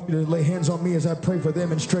 I want you to lay hands on me as I pray for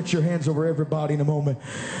them and stretch your hands over everybody in a moment.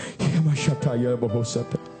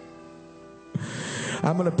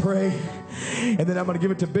 I'm going to pray, and then I'm going to give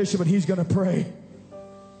it to Bishop, and he's going to pray.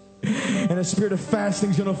 And a spirit of fasting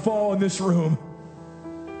is going to fall in this room.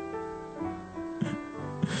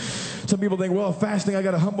 Some people think, well, fasting, I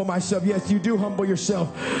got to humble myself. Yes, you do humble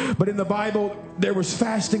yourself. But in the Bible, there was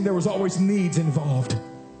fasting. There was always needs involved.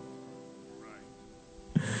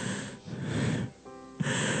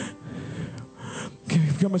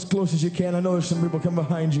 Come as close as you can. I know there's some people come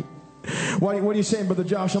behind you. What are you saying, Brother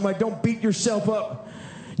Josh? I'm like, don't beat yourself up.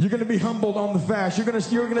 You're going to be humbled on the fast. You're going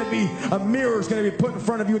to be, a mirror is going to be put in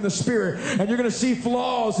front of you in the spirit. And you're going to see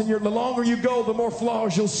flaws. And the longer you go, the more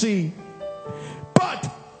flaws you'll see.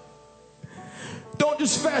 But Don't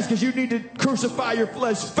just fast because you need to crucify your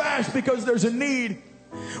flesh. Fast because there's a need.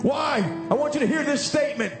 Why? I want you to hear this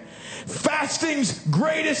statement. Fasting's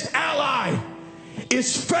greatest ally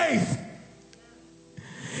is faith.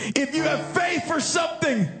 If you have faith for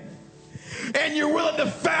something and you're willing to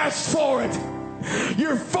fast for it,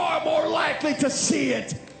 you're far more likely to see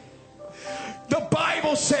it. The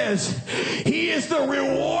Bible says He is the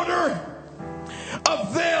rewarder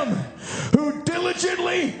of them who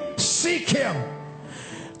diligently seek Him.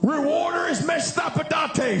 Rewarder is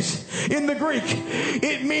mestapadates in the Greek.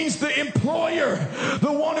 It means the employer,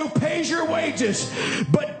 the one who pays your wages.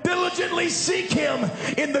 But diligently seek Him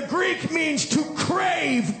in the Greek means to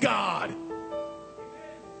crave God.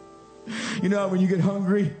 You know, when you get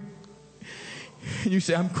hungry, and you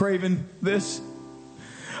say, I'm craving this,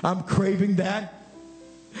 I'm craving that.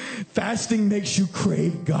 Fasting makes you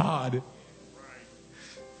crave God.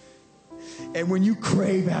 And when you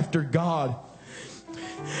crave after God,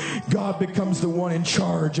 God becomes the one in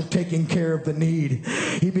charge of taking care of the need.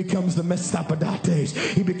 He becomes the mestapadates.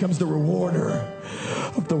 He becomes the rewarder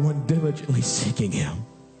of the one diligently seeking Him.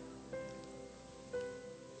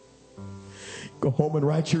 Go home and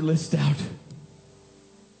write your list out.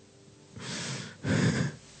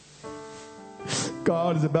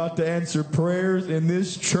 God is about to answer prayers in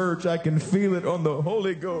this church. I can feel it on the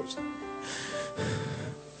Holy Ghost.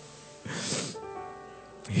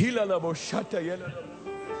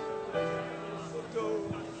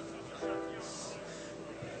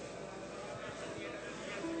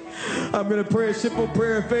 I'm going to pray a simple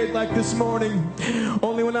prayer of faith like this morning.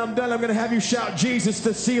 Only when I'm done, I'm going to have you shout Jesus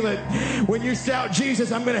to seal it. When you shout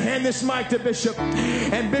Jesus, I'm going to hand this mic to Bishop.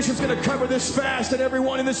 And Bishop's going to cover this fast and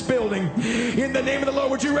everyone in this building. In the name of the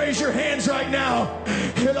Lord, would you raise your hands right now?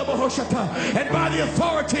 And by the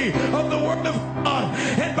authority of the Word of God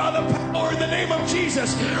and by the power in the name of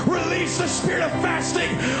Jesus, release the spirit of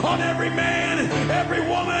fasting on every man, every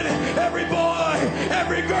woman, every boy,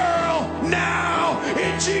 every girl now.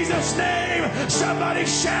 In Jesus' name, somebody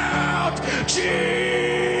shout,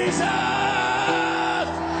 Jesus!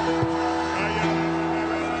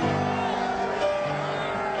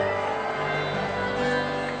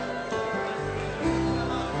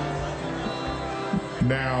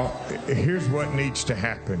 Now, here's what needs to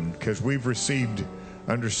happen, because we've received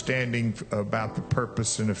understanding about the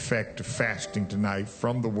purpose and effect of fasting tonight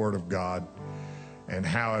from the Word of God and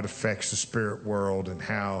how it affects the spirit world and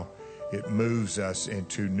how it moves us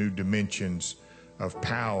into new dimensions of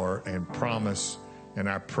power and promise and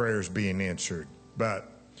our prayers being answered.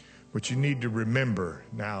 But what you need to remember,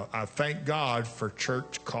 now I thank God for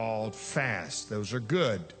church called fast. Those are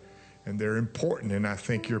good and they're important, and I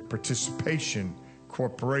think your participation,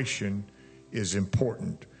 cooperation is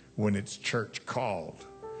important when it's church called.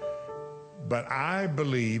 But I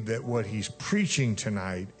believe that what he's preaching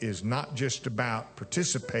tonight is not just about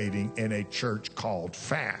participating in a church called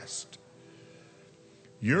fast.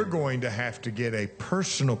 You're going to have to get a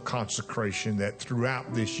personal consecration that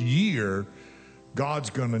throughout this year,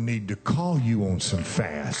 God's going to need to call you on some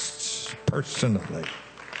fasts personally,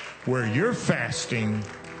 where you're fasting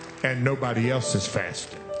and nobody else is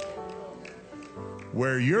fasting.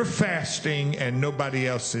 Where you're fasting and nobody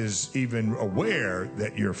else is even aware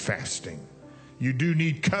that you're fasting. You do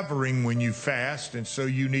need covering when you fast, and so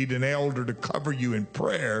you need an elder to cover you in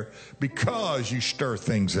prayer because you stir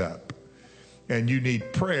things up. And you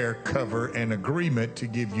need prayer, cover, and agreement to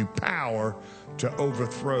give you power to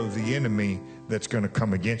overthrow the enemy that's going to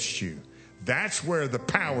come against you. That's where the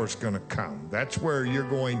power's going to come. That's where you're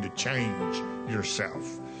going to change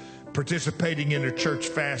yourself. Participating in a church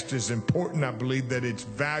fast is important. I believe that it's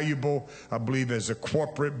valuable. I believe as a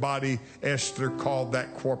corporate body, Esther called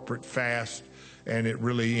that corporate fast, and it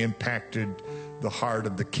really impacted the heart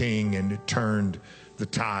of the king, and it turned the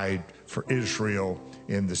tide for Israel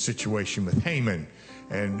in the situation with Haman.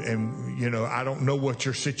 And you know, I don't know what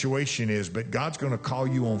your situation is, but God's going to call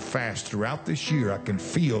you on fast throughout this year. I can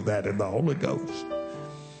feel that in the Holy Ghost.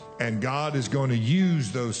 And God is going to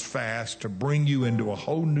use those fasts to bring you into a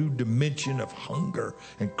whole new dimension of hunger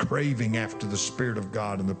and craving after the Spirit of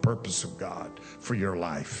God and the purpose of God for your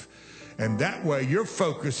life. And that way your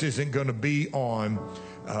focus isn't going to be on,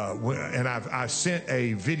 and I sent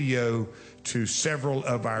a video to several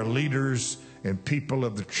of our leaders and people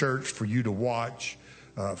of the church for you to watch.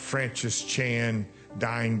 Francis Chan,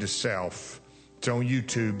 Dying to Self. It's on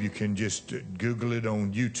YouTube. You can just Google it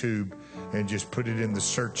on YouTube and just put it in the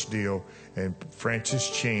search deal, and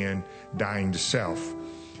Francis Chan, Dying to Self.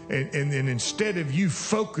 And instead of you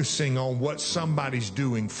focusing on what somebody's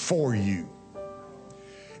doing for you,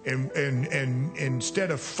 And instead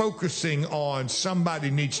of focusing on somebody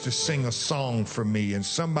needs to sing a song for me and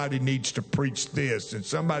somebody needs to preach this and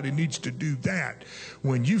somebody needs to do that,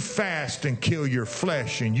 when you fast and kill your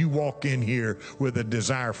flesh and you walk in here with a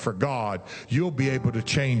desire for God, you'll be able to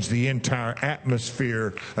change the entire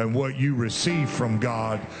atmosphere and what you receive from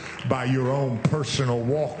God by your own personal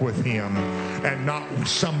walk with Him and not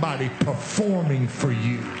somebody performing for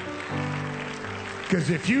you. Because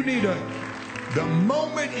if you need the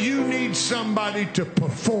moment you need somebody to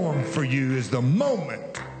perform for you is the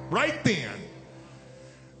moment, right then,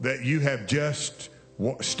 that you have just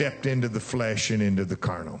stepped into the flesh and into the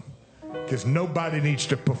carnal. Because nobody needs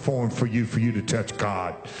to perform for you to touch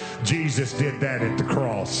God. Jesus did that at the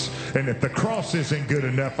cross. And if the cross isn't good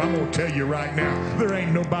enough, I'm going to tell you right now, there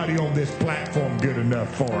ain't nobody on this platform good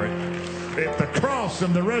enough for it. If the cross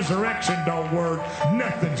and the resurrection don't work,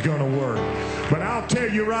 nothing's going to work. But I'll tell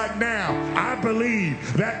you right now, I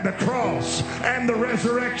believe that the cross and the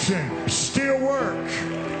resurrection still work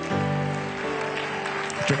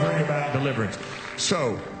to bring about deliverance.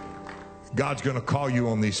 So, God's going to call you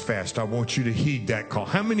on these fasts. I want you to heed that call.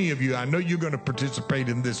 How many of you, I know you're going to participate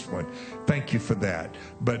in this one. Thank you for that.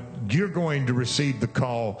 But you're going to receive the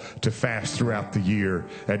call to fast throughout the year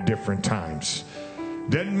at different times.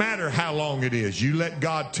 Doesn't matter how long it is. You let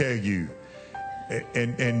God tell you.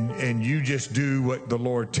 And you just do what the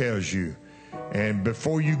Lord tells you. And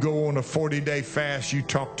before you go on a 40-day fast, you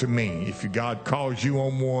talk to me. If God calls you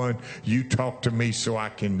on one, you talk to me so I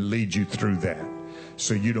can lead you through that.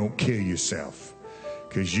 So you don't kill yourself.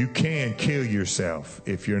 Because you can kill yourself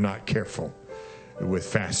if you're not careful with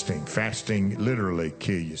fasting. Fasting literally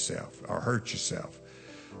kill yourself or hurt yourself.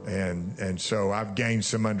 And so I've gained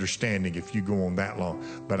some understanding if you go on that long.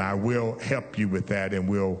 But I will help you with that, and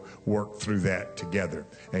we'll work through that together.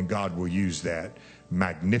 And God will use that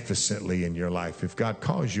magnificently in your life. If God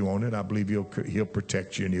calls you on it, I believe He'll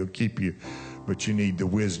protect you and He'll keep you. But you need the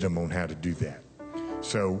wisdom on how to do that.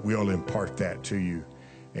 So we'll impart that to you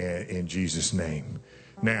in Jesus' name.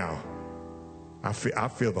 Now, I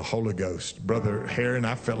feel the Holy Ghost. Brother Heron,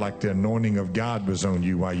 I felt like the anointing of God was on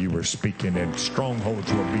you while you were speaking and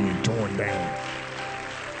strongholds were being torn down.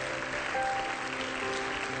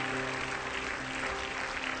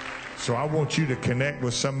 So I want you to connect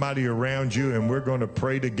with somebody around you, and we're going to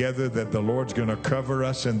pray together that the Lord's going to cover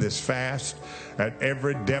us in this fast. At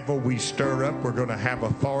every devil we stir up, we're going to have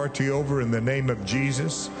authority over in the name of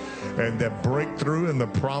Jesus. And that breakthrough and the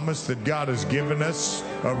promise that God has given us,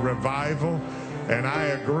 a revival. And I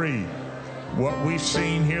agree. What we've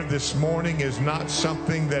seen here this morning is not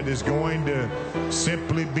something that is going to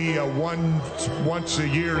simply be a once a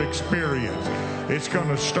year experience. It's going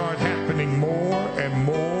to start happening more and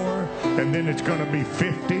more, and then it's going to be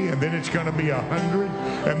 50, and then it's going to be 100,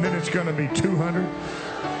 and then it's going to be 200.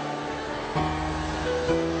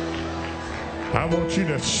 I want you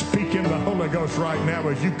to speak in the Holy Ghost right now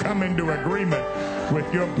as you come into agreement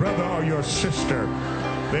with your brother or your sister.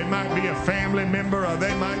 They might be a family member, or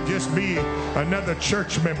they might just be another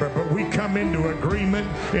church member. But we come into agreement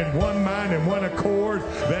in one mind and one accord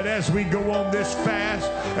that as we go on this fast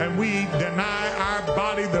and we deny our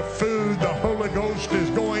body the food, the Holy Ghost is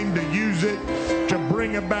going to use it to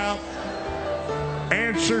bring about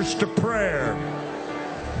answers to prayer,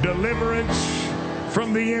 deliverance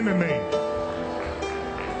from the enemy.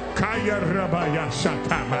 Kaya rabaya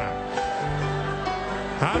satama.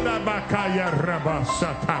 Hadabakaya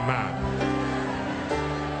rabasatama.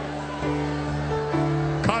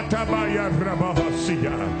 Katabaya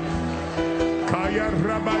rabahasia. Kaya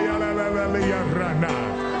rabaya lalaliya rana.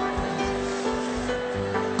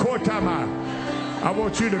 Kotama. I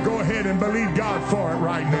want you to go ahead and believe God for it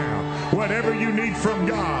right now. Whatever you need from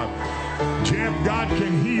God. Jeff, God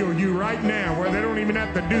can heal you right now where they don't even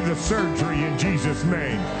have to do the surgery in Jesus'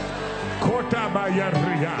 name. Kotabaya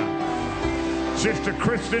riya. Sister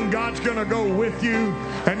Kristen, God's going to go with you,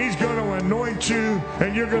 and He's going to anoint you,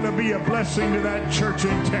 and you're going to be a blessing to that church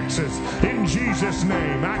in Texas. In Jesus'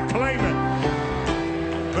 name, I claim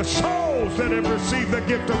it. The souls that have received the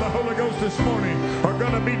gift of the Holy Ghost this morning are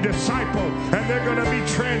going to be discipled, and they're going to be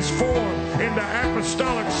transformed into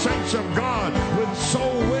apostolic saints of God with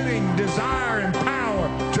soul-winning desire and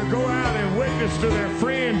power to go out and witness to their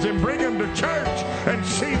friends and bring them to church and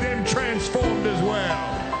see them transformed as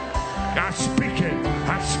well. I speak it.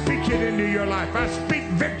 I speak it into your life. I speak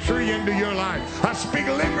victory into your life. I speak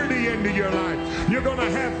liberty into your life. You're going to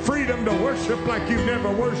have freedom to worship like you've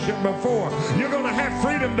never worshiped before. You're going to have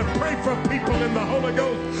freedom to pray for people in the Holy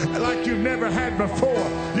Ghost like you've never had before.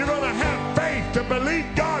 You're going to have faith to believe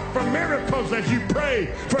God for miracles as you pray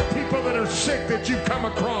for people that are sick that you come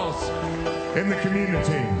across. in the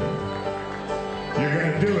community. You're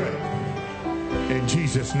going to do it in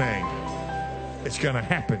Jesus' name. It's going to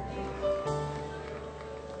happen.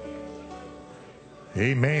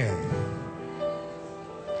 Amen.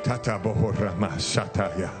 Tata bohorama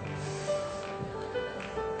sataya.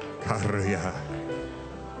 Karya.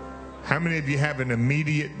 How many of you have an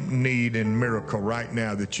immediate need and miracle right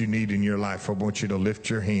now that you need in your life? I want you to lift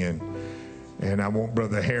your hand. And I want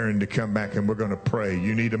Brother Heron to come back and we're going to pray.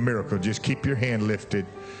 You need a miracle. Just keep your hand lifted.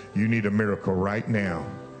 You need a miracle right now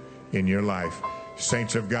in your life.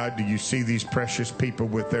 Saints of God, do you see these precious people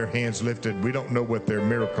with their hands lifted? We don't know what their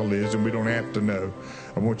miracle is, and we don't have to know.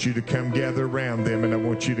 I want you to come gather around them, and I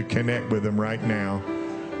want you to connect with them right now.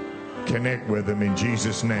 Connect with them in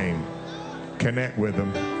Jesus' name. Connect with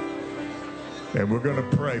them. And we're going to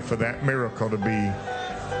pray for that miracle to be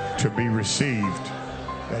received.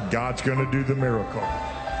 That God's going to do the miracle.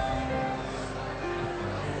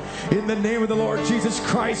 In the name of the Lord Jesus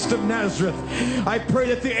Christ of Nazareth, I pray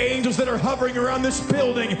that the angels that are hovering around this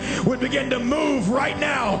building would begin to move right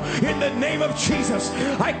now. In the name of Jesus,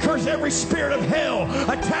 I curse every spirit of hell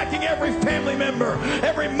attacking every family member,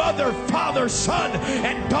 every mother, father, son,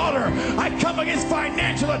 and daughter. I come against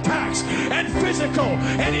financial attacks and physical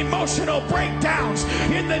and emotional breakdowns.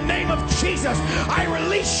 In the name of Jesus, I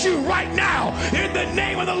release you right now, in the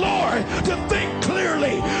name of the Lord, to think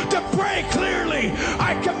clearly, to pray clearly.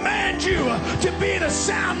 I command you to be in a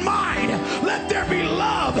sound mind. Let there be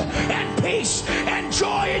love and peace and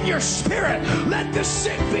joy in your spirit. Let the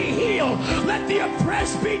sick be healed. Let the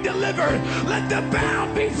oppressed be delivered. Let the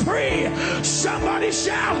bound be free. Somebody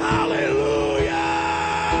shout hallelujah.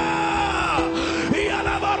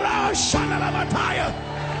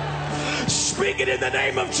 Speak it in the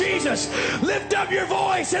name of Jesus. Lift up your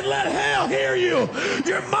voice and let hell hear you.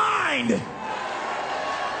 Your mind.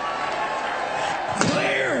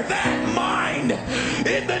 Clear that mind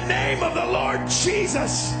in the name of the Lord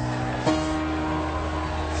Jesus.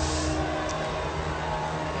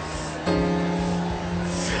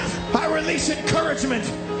 I release encouragement.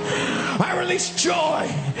 I release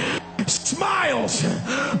joy, smiles,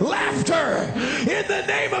 laughter in the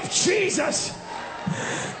name of Jesus.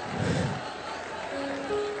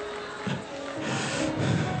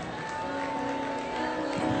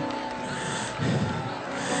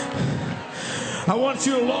 I want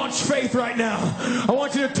you to launch faith right now. I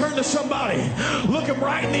want you to turn to somebody, look them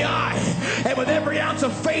right in the eye, and with every ounce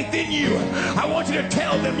of faith in you, I want you to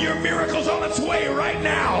tell them your miracle's on its way right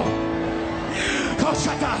now.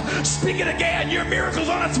 Speak it again. Your miracle's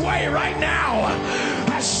on its way right now.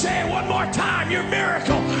 I say it one more time. Your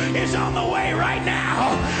miracle is on the way right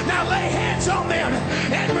now. Now lay hands on them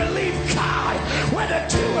and believe God. Whether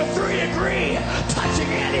 2 or 3 agree, touching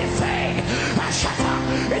anything,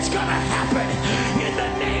 it's going to happen in the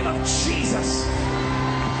name of Jesus.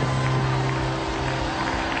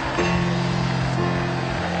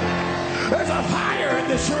 There's a fire in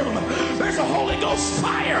this room. There's a Holy Ghost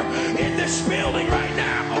fire in this building right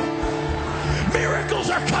now. Miracles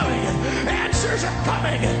are coming. Answers are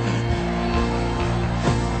coming.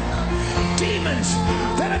 Demons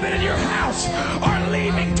that have been in your house are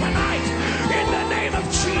leaving tonight. In the name of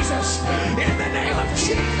Jesus. In the name of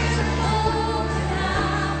Jesus.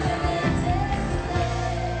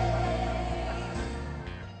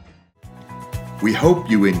 We hope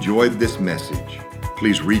you enjoyed this message.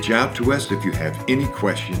 Please reach out to us if you have any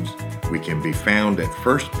questions. We can be found at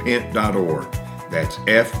firstpent.org. That's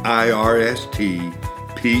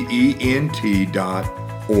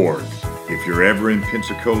FIRSTPENT.org. If you're ever in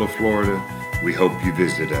Pensacola, Florida, we hope you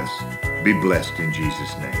visit us. Be blessed in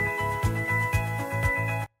Jesus' name.